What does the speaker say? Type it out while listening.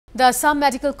The Assam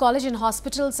Medical College and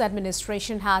Hospitals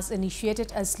Administration has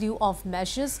initiated a slew of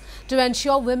measures to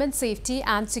ensure women's safety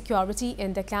and security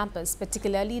in the campus,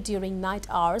 particularly during night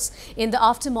hours in the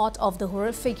aftermath of the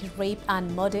horrific rape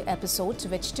and murder episode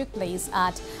which took place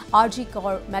at RG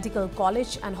Kaur Medical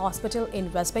College and Hospital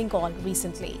in West Bengal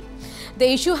recently.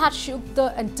 The issue had shook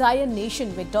the entire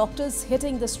nation, with doctors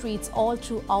hitting the streets all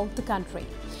throughout the country.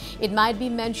 It might be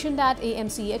mentioned that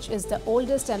AMCH is the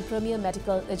oldest and premier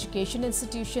medical education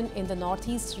institution in the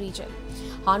Northeast region.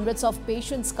 Hundreds of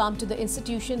patients come to the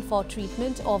institution for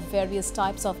treatment of various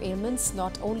types of ailments,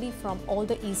 not only from all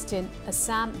the eastern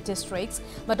Assam districts,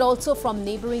 but also from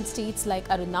neighboring states like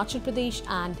Arunachal Pradesh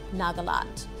and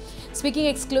Nagaland. Speaking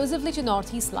exclusively to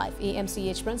Northeast Live,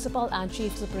 AMCH Principal and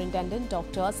Chief Superintendent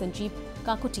Dr. Sanjeev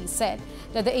Kakuti said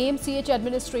that the AMCH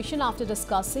administration, after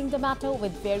discussing the matter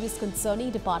with various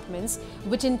concerning departments,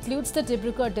 which includes the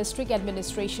Dibrugarh District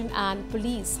Administration and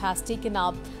Police, has taken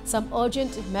up some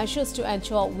urgent measures to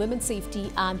ensure women's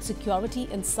safety and security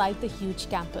inside the huge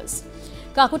campus.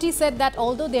 Kakuti said that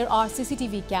although there are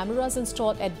CCTV cameras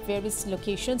installed at various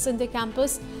locations in the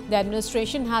campus, the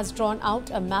administration has drawn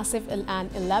out a massive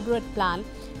and elaborate plan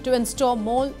to install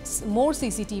more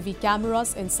CCTV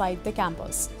cameras inside the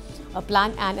campus. A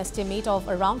plan and estimate of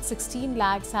around 16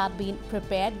 lakhs had been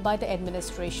prepared by the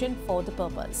administration for the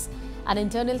purpose. An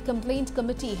internal complaint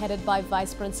committee headed by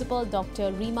Vice Principal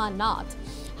Dr. Rima Nath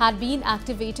had been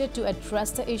activated to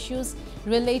address the issues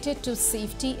related to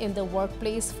safety in the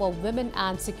workplace for women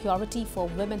and security for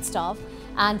women staff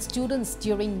and students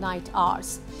during night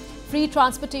hours. Free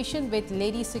transportation with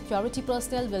lady security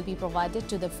personnel will be provided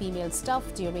to the female staff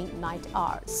during night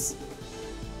hours.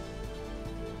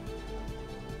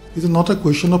 It is not a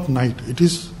question of night, it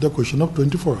is the question of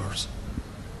 24 hours.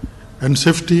 And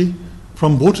safety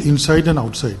from both inside and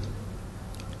outside,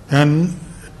 and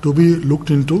to be looked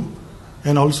into,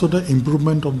 and also the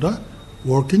improvement of the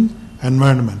working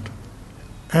environment,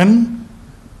 and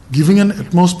giving an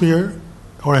atmosphere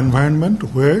or environment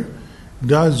where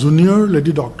the junior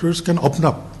lady doctors can open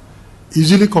up,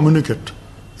 easily communicate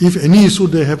if any issue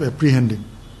they have apprehending,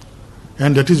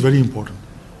 and that is very important.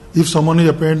 If someone is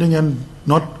apprehending and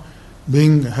not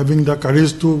having the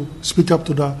courage to speak up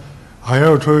to the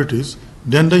higher authorities,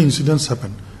 then the incidents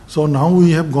happen. So now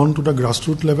we have gone to the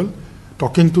grassroots level,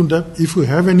 talking to them. If you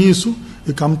have any issue,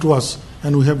 you come to us,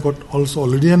 and we have got also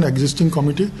already an existing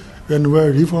committee, and we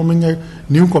are reforming a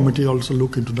new committee also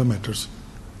look into the matters.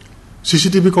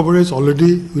 CCTV coverage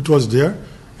already it was there,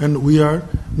 and we are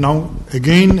now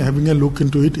again having a look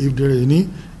into it if there is any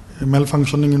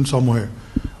malfunctioning in somewhere.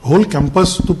 Whole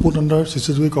campus to put under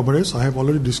CCTV coverage, I have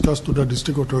already discussed to the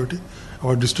district authority.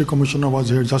 Our district commissioner was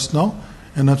here just now,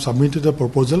 and have submitted a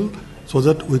proposal so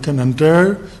that we can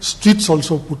entire streets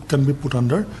also can be put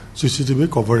under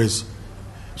CCTV coverage.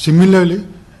 Similarly,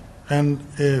 and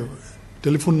a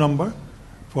telephone number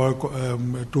for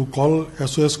to call,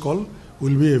 SOS call,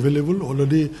 will be available.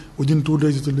 Already within 2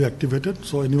 days it will be activated,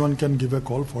 so anyone can give a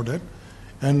call for that.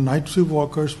 And night shift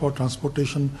workers for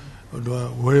transportation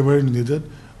wherever needed,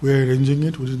 we are arranging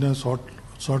it within a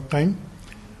short time.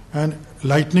 And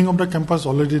lighting of the campus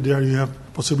already there. You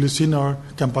have possibly seen our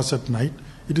campus at night.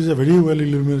 It is a very well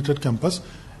illuminated campus,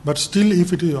 but still,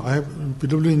 if it is, I have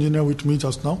PW engineer with me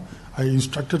just now. I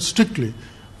instructed strictly,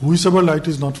 whichever light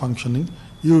is not functioning,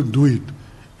 you do it.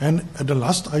 And at the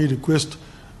last, I request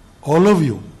all of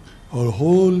you, our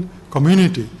whole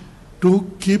community,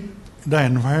 to keep the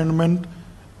environmental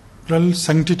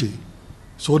sanctity,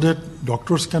 so that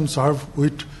doctors can serve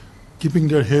with keeping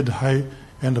their head high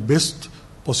and the best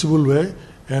possible way,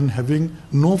 and having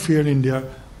no fear in their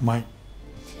mind.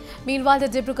 Meanwhile, the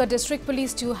Dibrugarh District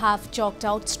Police too have chalked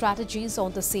out strategies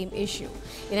on the same issue.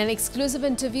 In an exclusive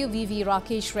interview, VV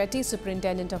Rakesh Reddy,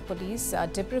 Superintendent of Police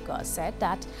Dibrugarh, said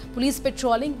that police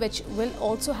patrolling, which will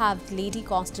also have lady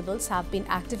constables, have been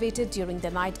activated during the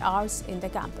night hours in the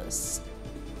campus.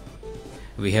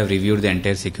 We have reviewed the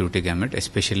entire security gamut,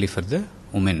 especially for the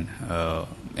women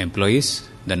employees,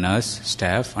 the nurse,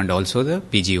 staff, and also the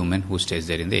PG women who stays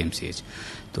there in the MCH.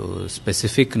 So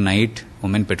specific night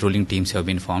women patrolling teams have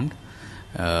been formed.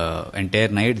 Entire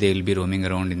night they will be roaming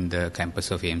around in the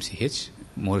campus of AMCH,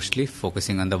 mostly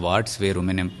focusing on the wards where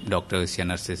women doctors,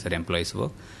 nurses or employees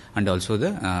work, and also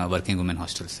the working women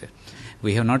hostels there.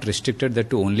 We have not restricted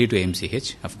that to only to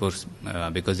AMCH, of course,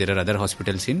 because there are other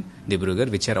hospitals in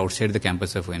Dibrugarh which are outside the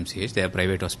campus of AMCH. They are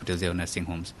private hospitals, they have nursing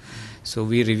homes. So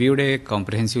we reviewed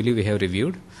comprehensively. We have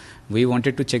reviewed. We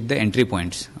wanted to check the entry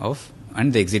points of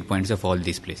and the exit points of all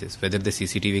these places, whether the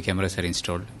CCTV cameras are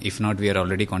installed. If not, we are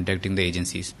already contacting the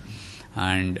agencies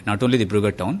And not only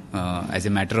Dibrugarh town, as a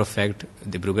matter of fact,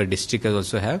 Dibrugarh district has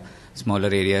also have smaller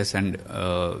areas and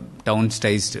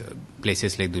town-sized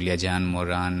places like Duliajan,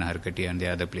 Moran, Harkati and the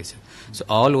other places. So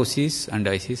all OCs and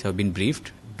ICs have been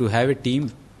briefed to have a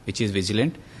team which is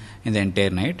vigilant in the entire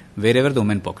night, wherever the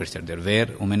women pockets are there, where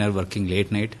women are working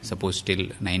late night, suppose till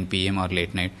 9 p.m. or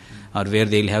late night, or where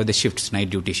they'll have the shifts,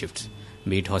 night duty shifts,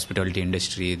 be it hospitality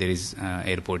industry, there is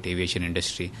airport aviation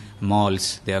industry,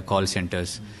 malls, there are call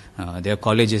centers, there are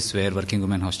colleges where working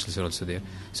women hostels are also there.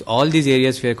 So all these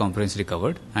areas we have comprehensively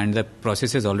covered, and the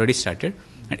process has already started.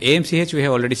 At AMCH we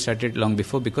have already started long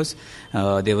before, because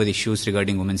there were issues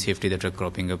regarding women's safety that were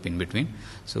cropping up in between.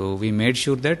 So we made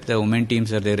sure that the women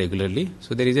teams are there regularly.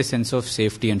 So there is a sense of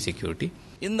safety and security.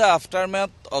 In the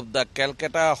aftermath of the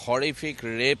Calcutta horrific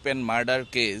rape and murder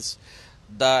case,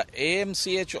 the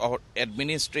AMCH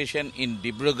administration in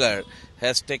Dibrugarh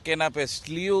has taken up a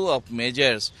slew of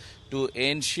measures to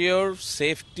ensure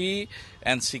safety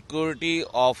and security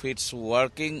of its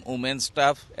working women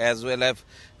staff as well as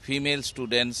female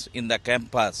students in the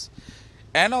campus.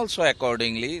 And also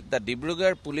accordingly, the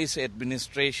Dibrugarh Police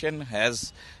Administration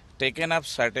has taken up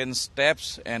certain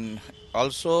steps and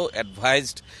also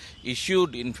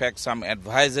issued in fact some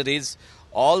advisories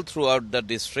all throughout the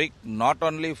district, not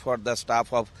only for the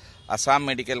staff of Assam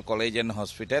Medical College and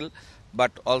Hospital,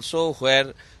 but also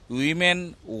where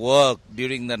women work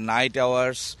during the night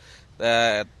hours,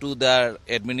 to the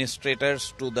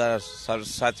administrators, to the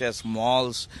such as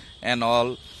malls and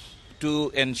all,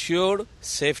 to ensure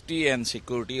safety and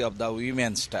security of the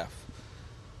women staff.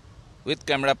 With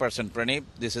camera person Pranip,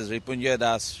 this is Ripunjay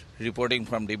Das reporting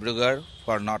from Dibrugarh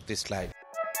for Northeast Live.